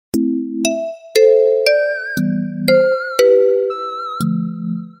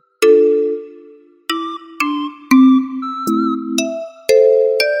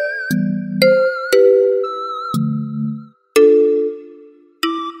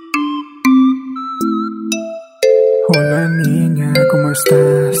Hola niña, ¿cómo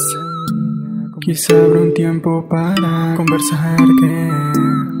estás? Quizá habrá un tiempo para conversar que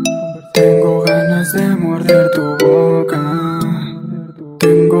tengo ganas de morder tu boca.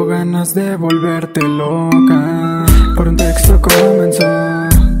 Tengo ganas de volverte loca. Por un texto comenzó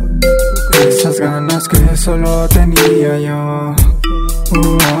esas ganas que solo tenía yo.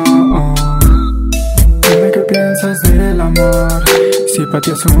 Dime qué piensas del amor. Si para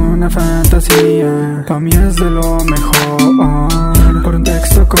ti es una fantasía, pa' mí es de lo mejor. Por un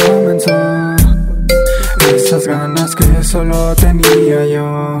texto comenzó esas ganas que solo tenía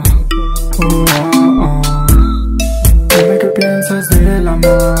yo. Dime qué piensas del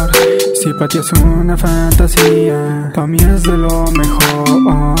amor. Si pa' ti es una fantasía, pa' mí es de lo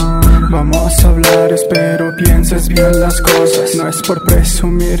mejor. Vamos a hablar, espero pienses bien las cosas. No es por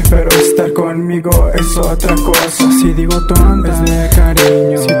presumir, pero estar conmigo es otra cosa. Si digo tonta, es de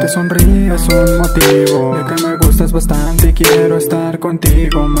cariño. Si te sonríe es un motivo de que me gustas bastante y quiero estar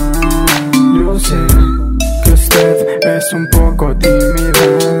contigo más. Yo sé que usted es un poco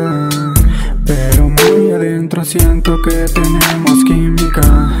tímida, pero muy adentro siento que tenemos química.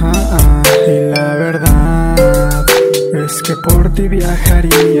 Y la verdad es que por ti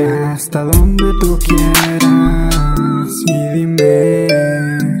viajaría hasta donde tú quieras. Y dime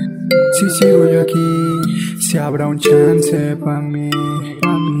si sigo yo aquí, si habrá un chance pa' mí.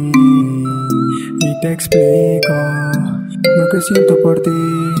 Y te explico lo que siento por ti.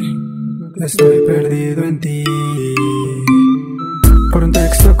 Estoy perdido en ti. Por un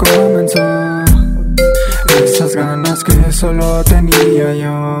texto comenzó esas ganas que solo tenía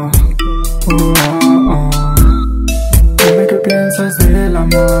yo. Dime qué piensas del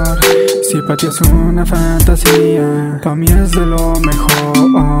amor. Si pa' ti es una fantasía, pa' mí es de lo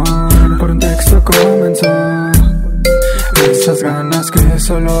mejor. Por un texto comenzó esas ganas que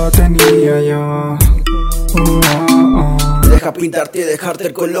solo tenía yo. Deja pintarte y dejarte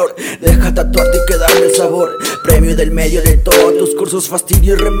el color. Deja tatuarte y quedarme el sabor. Premio del medio de todos tus cursos,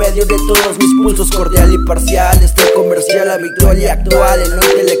 fastidio y remedio de todos mis pulsos. Cordial y parcial, este comercial, la victoria actual en lo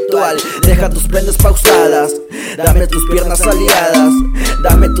intelectual. Deja tus prendas pausadas, dame tus piernas aliadas,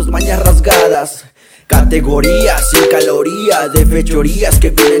 dame tus mañas rasgadas. Categorías sin calorías de fechorías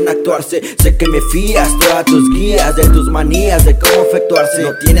que vienen a actuarse. Sé que me fías, todas tus guías de tus manías de cómo efectuarse. No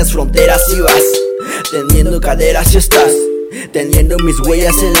tienes fronteras si vas tendiendo caderas si estás teniendo mis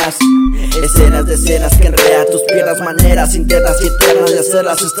huellas en las escenas de escenas que enredan tus piernas, maneras internas y eternas de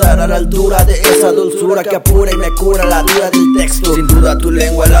hacerlas estar a la altura de esa dulzura que apura y me cura la duda del texto. Sin duda tu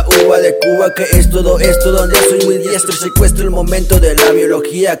lengua, la uva de Cuba, que es todo esto donde soy muy diestro. Secuestro el momento de la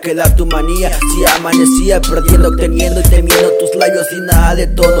biología que da tu manía. Si amanecía perdiendo, obteniendo y temiendo tus labios y nada de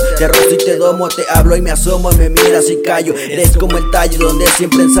todo. Te rozo y te domo, te hablo y me asomo, me miras y callo. Eres como el tallo donde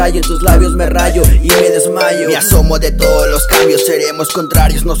siempre ensayo, en tus labios me rayo y me desmayo. Me asomo de todos los cambios, seremos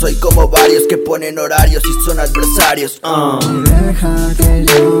contrarios. No soy como varios que ponen horarios y son adversarios. Y deja que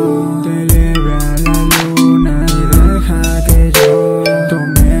yo te lleve a la luna. Y deja que yo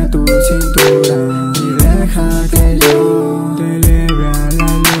tome tu cintura. Y deja que yo te lleve a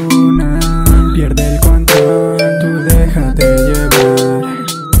la luna. Pierde el control, tú déjate llevar,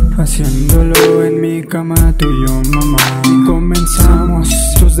 haciéndolo en mi cama, tú y yo, mamá. Y comenzamos,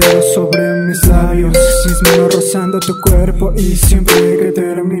 tus dedos sobre mis labios, mis manos rozando tu cuerpo. Y siempre que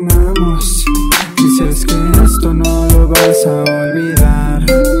terminamos, dices que esto no lo vas a olvidar.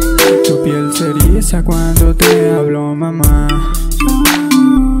 Tu piel se eriza cuando te hablo, mamá.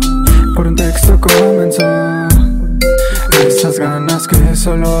 Por un texto comenzó esas ganas que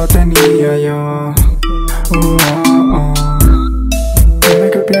solo tenía yo. Dime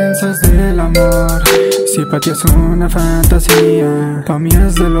qué piensas del amor. Si pa' ti es una fantasía, pa' mí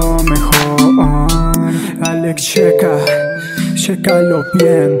es de lo mejor. xheka, chécalo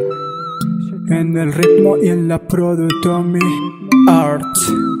bien en el ritmo y en la producción, mi art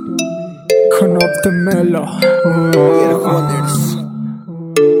con Optemelo.